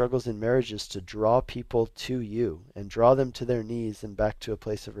of these struggles in marriages to draw people to you and draw them to their knees and back to a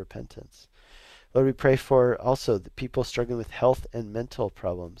place of repentance. Lord, we pray for also the people struggling with health and mental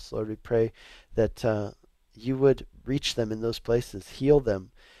problems. Lord, we pray that you would reach them in those places, heal them,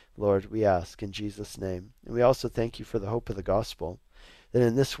 Lord, we ask in Jesus' name. And we also thank you for the hope of the gospel, that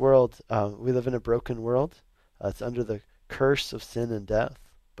in this world, we live in a broken world. It's under the curse of sin and death.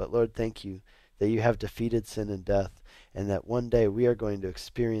 But Lord, thank you that you have defeated sin and death, and that one day we are going to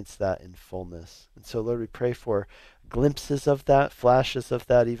experience that in fullness. And so, Lord, we pray for glimpses of that, flashes of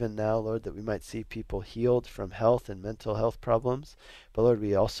that even now, Lord, that we might see people healed from health and mental health problems. But Lord,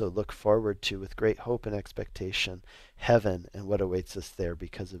 we also look forward to, with great hope and expectation, heaven and what awaits us there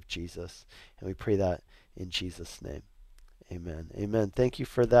because of Jesus. And we pray that in Jesus' name. Amen. Amen. Thank you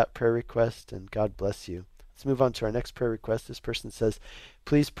for that prayer request, and God bless you. Let's move on to our next prayer request. This person says,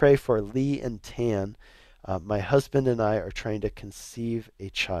 please pray for Lee and Tan. My husband and I are trying to conceive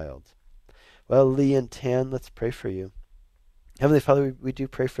a child. Well, Lee and Tan, let's pray for you. Heavenly Father, we do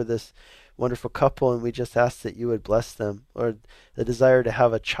pray for this wonderful couple, and we just ask that you would bless them. Lord, the desire to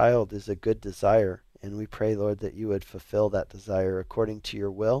have a child is a good desire, and we pray, Lord, that you would fulfill that desire according to your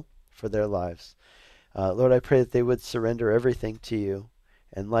will for their lives. Lord, I pray that they would surrender everything to you.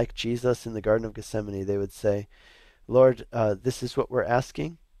 And like Jesus in the Garden of Gethsemane, they would say, Lord, this is what we're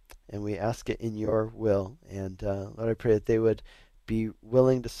asking, and we ask it in your will. And Lord, I pray that they would be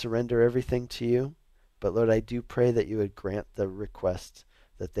willing to surrender everything to you. But Lord, I do pray that you would grant the request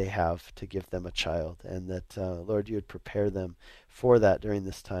that they have to give them a child, and that, Lord, you would prepare them for that during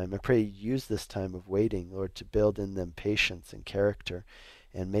this time. I pray you use this time of waiting, Lord, to build in them patience and character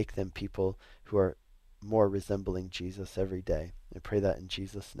and make them people who are more resembling Jesus every day. I pray that in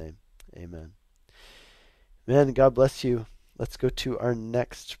Jesus' name. Amen. Man, God bless you. Let's go to our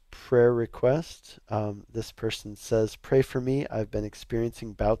next prayer request. This person says, pray for me. I've been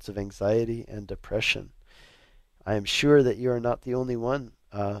experiencing bouts of anxiety and depression. I am sure that you are not the only one,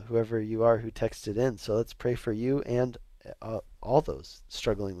 whoever you are who texted in. So let's pray for you and all those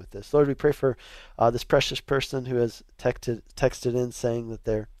struggling with this. Lord, we pray for this precious person who has texted in saying that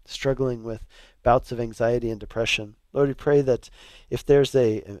they're struggling with bouts of anxiety and depression. Lord, we pray that if there's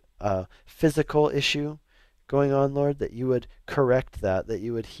a physical issue going on, Lord, that you would correct that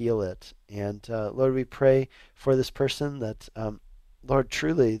you would heal it. And Lord, we pray for this person that, Lord,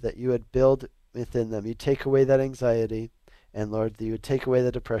 truly that you would build within them. You take away that anxiety, and Lord, that you would take away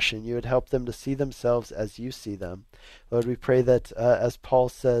the depression. You would help them to see themselves as you see them. Lord, we pray that, as Paul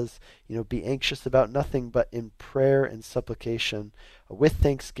says, be anxious about nothing, but in prayer and supplication, with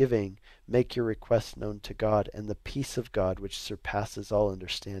thanksgiving, make your requests known to God, and the peace of God, which surpasses all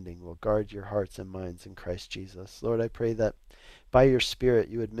understanding, will guard your hearts and minds in Christ Jesus. Lord, I pray that by your Spirit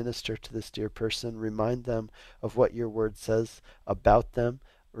you would minister to this dear person, remind them of what your word says about them,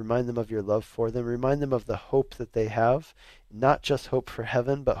 remind them of your love for them, remind them of the hope that they have, not just hope for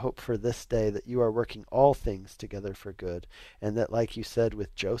heaven, but hope for this day, that you are working all things together for good, and that, like you said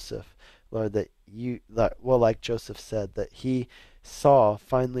with Joseph, Lord, like Joseph said, that he saw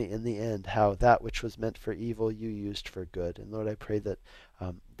finally in the end how that which was meant for evil you used for good. And Lord, I pray that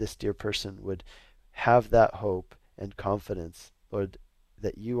this dear person would have that hope and confidence, Lord,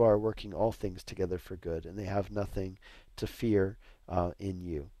 that you are working all things together for good, and they have nothing to fear in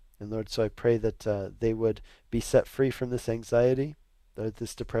you. And Lord, so I pray that they would be set free from this anxiety, that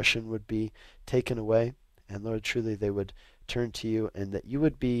this depression would be taken away, and Lord, truly they would turn to you, and that you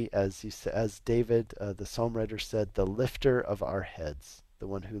would be, as David, the psalm writer, said, the lifter of our heads, the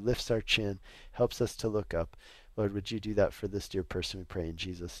one who lifts our chin, helps us to look up. Lord, would you do that for this dear person, we pray in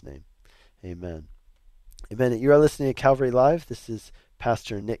Jesus' name. Amen. Amen. You are listening to Calvary Live. This is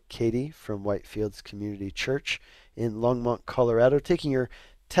Pastor Nick Cady from Whitefields Community Church in Longmont, Colorado, taking your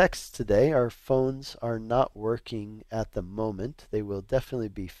texts today. Our phones are not working at the moment. They will definitely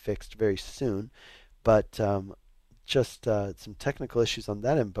be fixed very soon, but just some technical issues on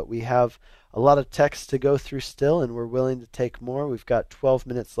that end. But we have a lot of texts to go through still, and we're willing to take more. We've got 12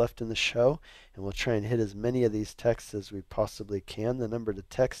 minutes left in the show, and we'll try and hit as many of these texts as we possibly can. The number to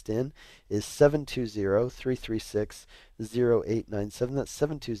text in is 720-336-0897. That's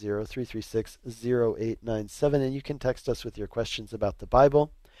 720-336-0897, and you can text us with your questions about the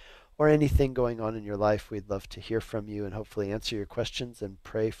Bible or anything going on in your life. We'd love to hear from you and hopefully answer your questions and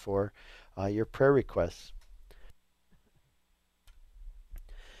pray for your prayer requests.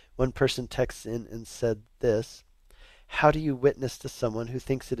 One person texts in and said this: how do you witness to someone who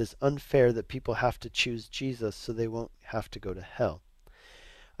thinks it is unfair that people have to choose Jesus so they won't have to go to hell?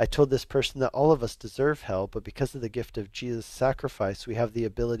 I told this person that all of us deserve hell, but because of the gift of Jesus' sacrifice, we have the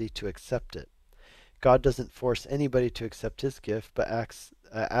ability to accept it. God doesn't force anybody to accept his gift, but asks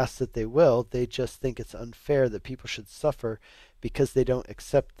that they will. They just think it's unfair that people should suffer because they don't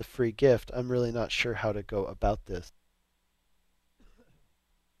accept the free gift. I'm really not sure how to go about this.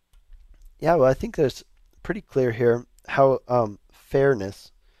 Yeah, well, I think there's pretty clear here how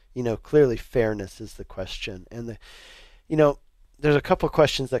fairness, clearly fairness is the question. And, there's a couple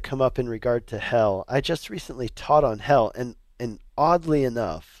questions that come up in regard to hell. I just recently taught on hell, and oddly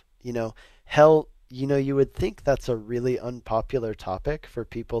enough, hell, you would think that's a really unpopular topic for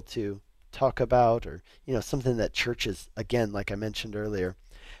people to talk about, or, something that churches, again, like I mentioned earlier,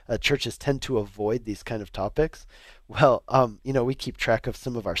 churches tend to avoid these kind of topics. Well, we keep track of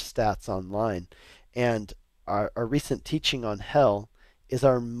some of our stats online, and our recent teaching on hell is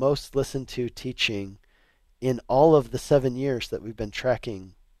our most listened to teaching in all of the 7 years that we've been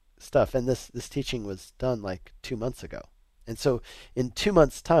tracking stuff. And this teaching was done like 2 months ago. And so in 2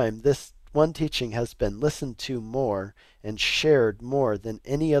 months' time, this one teaching has been listened to more and shared more than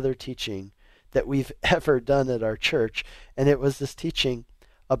any other teaching that we've ever done at our church. And it was this teaching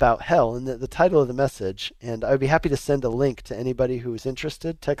about hell, and the title of the message, and I'd be happy to send a link to anybody who is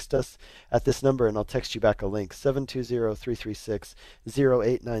interested. Text us at this number and I'll text you back a link,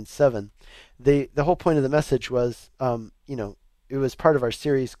 720-336-0897. The whole point of the message was, it was part of our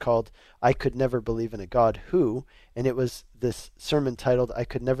series called I Could Never Believe in a God Who, and it was this sermon titled I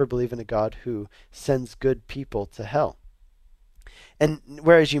Could Never Believe in a God Who Sends Good People to Hell. And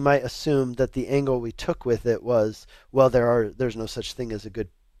whereas you might assume that the angle we took with it was, well, there's no such thing as a good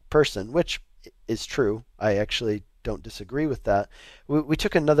person, which is true. I actually don't disagree with that. We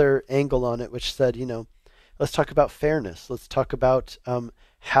took another angle on it, which said, let's talk about fairness. Let's talk about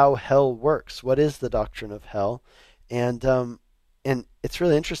how hell works. What is the doctrine of hell? And it's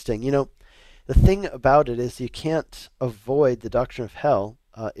really interesting. The thing about it is you can't avoid the doctrine of hell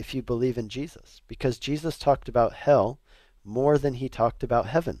if you believe in Jesus, because Jesus talked about hell more than he talked about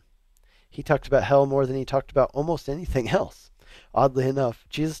heaven. He talked about hell more than he talked about almost anything else. Oddly enough,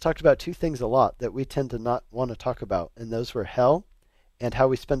 Jesus talked about two things a lot that we tend to not want to talk about, and those were hell and how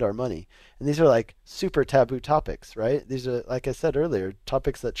we spend our money. And these are like super taboo topics, right? These are, like I said earlier,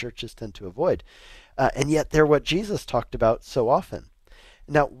 topics that churches tend to avoid. And yet they're what Jesus talked about so often.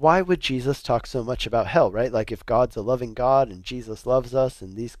 Now, why would Jesus talk so much about hell, right? Like if God's a loving God and Jesus loves us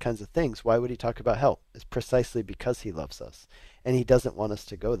and these kinds of things, why would he talk about hell? It's precisely because he loves us and he doesn't want us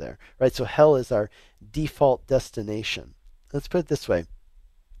to go there, right? So hell is our default destination. Let's put it this way.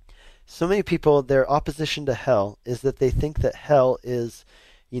 So many people, their opposition to hell is that they think that hell is,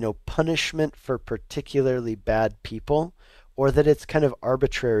 punishment for particularly bad people, or that it's kind of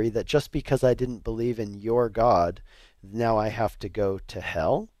arbitrary that just because I didn't believe in your God, now I have to go to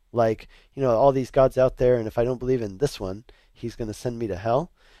hell. Like, all these gods out there, and if I don't believe in this one, he's going to send me to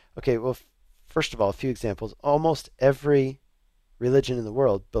hell. Okay, well, first of all, a few examples. Almost every religion in the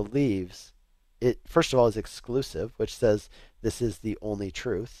world believes it, first of all, is exclusive, which says this is the only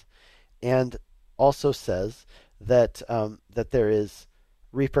truth, and also says that that there is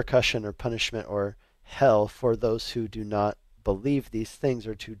repercussion or punishment or hell for those who do not believe these things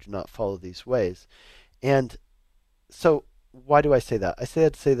or who do not follow these ways. And so why do I say that? I say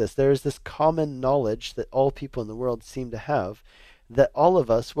that to say this. There is this common knowledge that all people in the world seem to have, that all of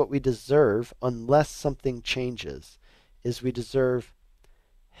us, what we deserve, unless something changes, is we deserve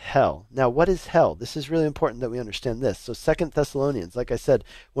hell. Now, what is hell? This is really important that we understand this. So 2 Thessalonians, like I said,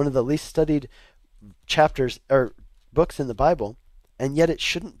 one of the least studied chapters or books in the Bible, and yet it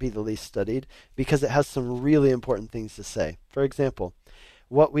shouldn't be the least studied because it has some really important things to say. For example,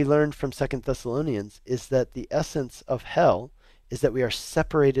 what we learned from 2 Thessalonians is that the essence of hell is that we are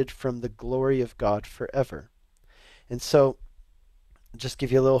separated from the glory of God forever. And so, I'll just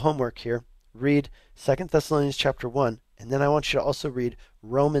give you a little homework here. Read 2 Thessalonians chapter 1, and then I want you to also read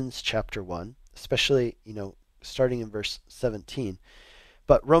Romans chapter 1, especially, starting in verse 17.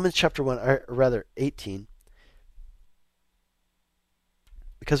 But Romans chapter 1, or rather 18,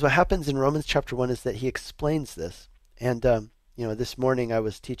 because what happens in Romans chapter 1 is that he explains this. And, this morning I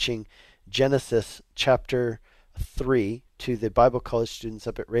was teaching Genesis chapter 3 to the Bible college students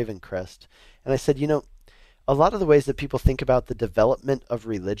up at Ravencrest. And I said, a lot of the ways that people think about the development of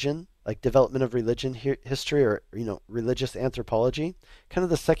religion, like development of religion history or, religious anthropology, kind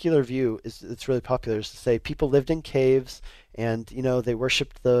of the secular view it's really popular is to say people lived in caves and, they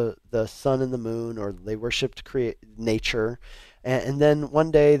worshipped the sun and the moon, or they worshipped nature. And then one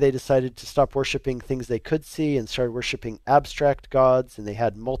day they decided to stop worshiping things they could see and started worshiping abstract gods, and they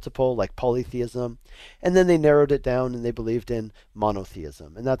had multiple, like polytheism. And then they narrowed it down and they believed in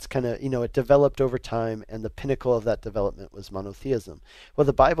monotheism. And that's kind of, it developed over time, and the pinnacle of that development was monotheism. Well,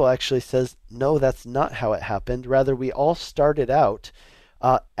 the Bible actually says, no, that's not how it happened. Rather, we all started out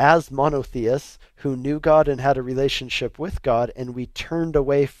as monotheists who knew God and had a relationship with God, and we turned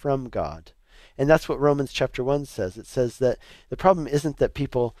away from God. And that's what Romans chapter 1 says. It says that the problem isn't that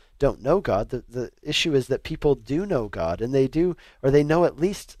people don't know God. The issue is that people do know God, and they do, or they know at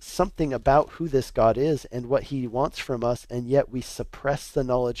least something about who this God is and what he wants from us, and yet we suppress the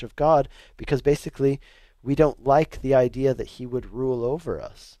knowledge of God because basically we don't like the idea that he would rule over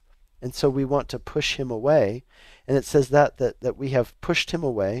us. And so we want to push him away. And it says that we have pushed him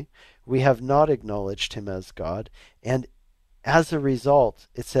away. We have not acknowledged him as God. And as a result,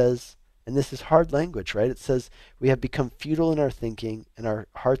 it says, and this is hard language, right? It says, we have become futile in our thinking, and our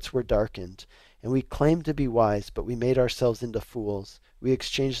hearts were darkened. And we claimed to be wise, but we made ourselves into fools. We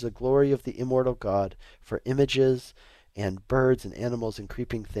exchanged the glory of the immortal God for images and birds and animals and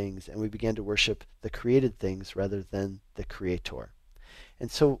creeping things, and we began to worship the created things rather than the Creator.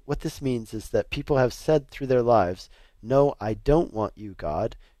 And so what this means is that people have said through their lives, no, I don't want you,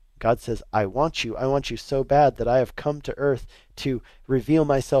 God. God says, I want you so bad that I have come to earth to reveal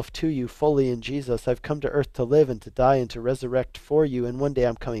myself to you fully in Jesus. I've come to earth to live and to die and to resurrect for you, and one day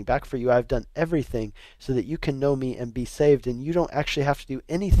I'm coming back for you. I've done everything so that you can know me and be saved, and you don't actually have to do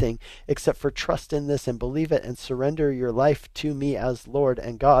anything except for trust in this and believe it and surrender your life to me as Lord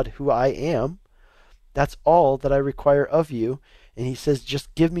and God, who I am. That's all that I require of you. And he says,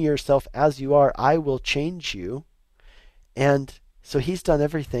 just give me yourself as you are. I will change you. And so he's done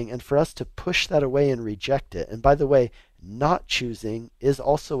everything, and for us to push that away and reject it, and by the way, not choosing is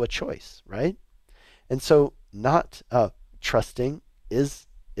also a choice, right? And so not trusting is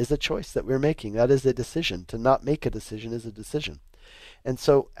a choice that we're making. That is a decision. To not make a decision is a decision. And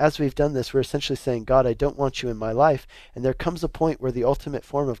so as we've done this, we're essentially saying, God, I don't want you in my life. And there comes a point where the ultimate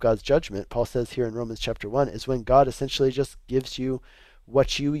form of God's judgment, Paul says here in Romans chapter 1, is when God essentially just gives you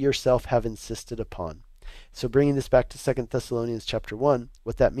what you yourself have insisted upon. So bringing this back to 2 Thessalonians chapter 1,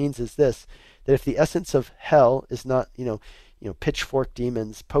 what that means is this, that if the essence of hell is not, pitchfork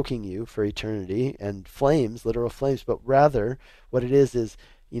demons poking you for eternity and flames, literal flames, but rather what it is,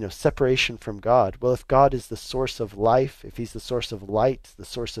 separation from God. Well, if God is the source of life, if he's the source of light, the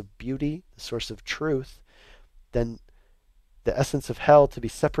source of beauty, the source of truth, then The essence of hell, to be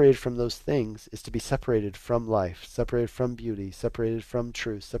separated from those things, is to be separated from life, separated from beauty, separated from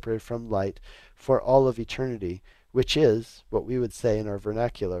truth, separated from light for all of eternity, which is what we would say in our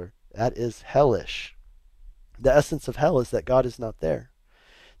vernacular, that is hellish. The essence of hell is that God is not there.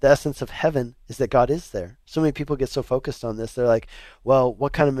 The essence of heaven is that God is there. So many people get so focused on this. They're like, well,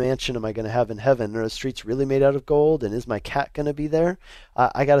 what kind of mansion am I going to have in heaven? Are the streets really made out of gold? And is my cat going to be there?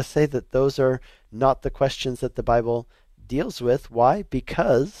 I got to say that those are not the questions that the Bible deals with. Why?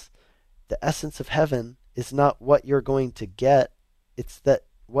 Because the essence of heaven is not what you're going to get. It's that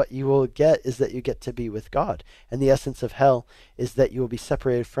what you will get is that you get to be with God. And the essence of hell is that you will be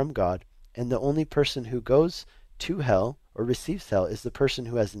separated from God. And the only person who goes to hell or receives hell is the person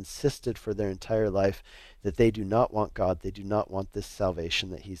who has insisted for their entire life that they do not want God, they do not want this salvation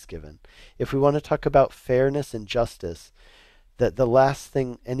that he's given. If we want to talk about fairness and justice, that the last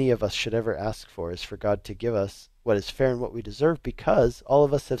thing any of us should ever ask for is for God to give us what is fair and what we deserve, because all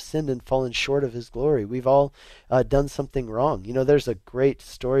of us have sinned and fallen short of his glory. We've all done something wrong. You know, there's a great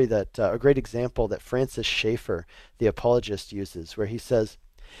story that, a great example that Francis Schaeffer, the apologist, uses, where he says,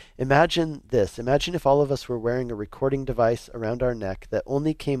 imagine this. Imagine if all of us were wearing a recording device around our neck that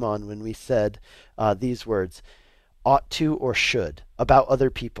only came on when we said these words, ought to or should, about other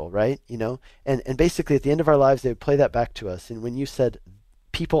people, right? You know, and basically at the end of our lives, they would play that back to us. And when you said,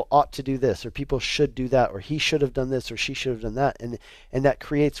 people ought to do this, or people should do that, or he should have done this, or she should have done that, and that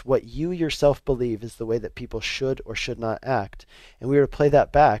creates what you yourself believe is the way that people should or should not act. And we were to play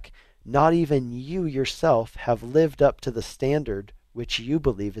that back, not even you yourself have lived up to the standard which you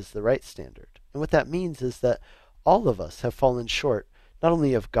believe is the right standard. And what that means is that all of us have fallen short, not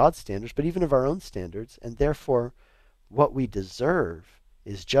only of God's standards, but even of our own standards, and therefore what we deserve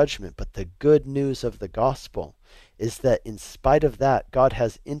is judgment. But the good news of the gospel is that in spite of that, God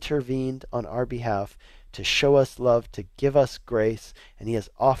has intervened on our behalf to show us love, to give us grace, and he has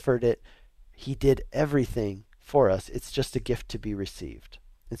offered it. He did everything for us. It's just a gift to be received.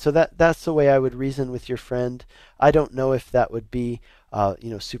 And so that's the way I would reason with your friend. I don't know if that would be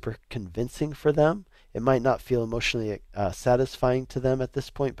super convincing for them. It might not feel emotionally satisfying to them at this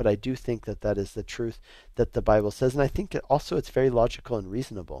point, but I do think that that is the truth that the Bible says. And I think also it's very logical and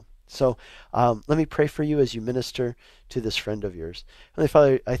reasonable. So let me pray for you as you minister to this friend of yours. Heavenly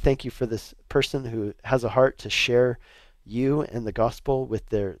Father, I thank you for this person who has a heart to share you and the gospel with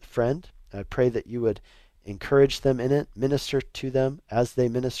their friend. I pray that you would encourage them in it, minister to them as they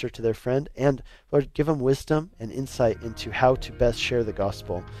minister to their friend, and Lord, give them wisdom and insight into how to best share the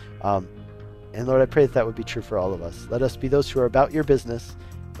gospel. And Lord, I pray that would be true for all of us. Let us be those who are about your business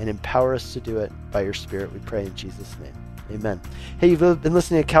and empower us to do it by your Spirit. We pray in Jesus' name. Amen. Hey, you've been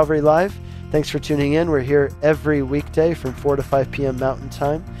listening to Calvary Live. Thanks for tuning in. We're here every weekday from 4 to 5 p.m. Mountain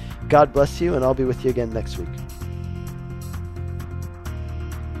Time. God bless you, and I'll be with you again next week.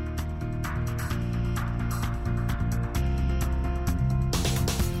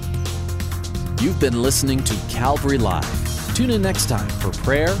 You've been listening to Calvary Live. Tune in next time for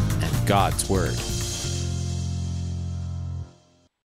prayer and God's Word.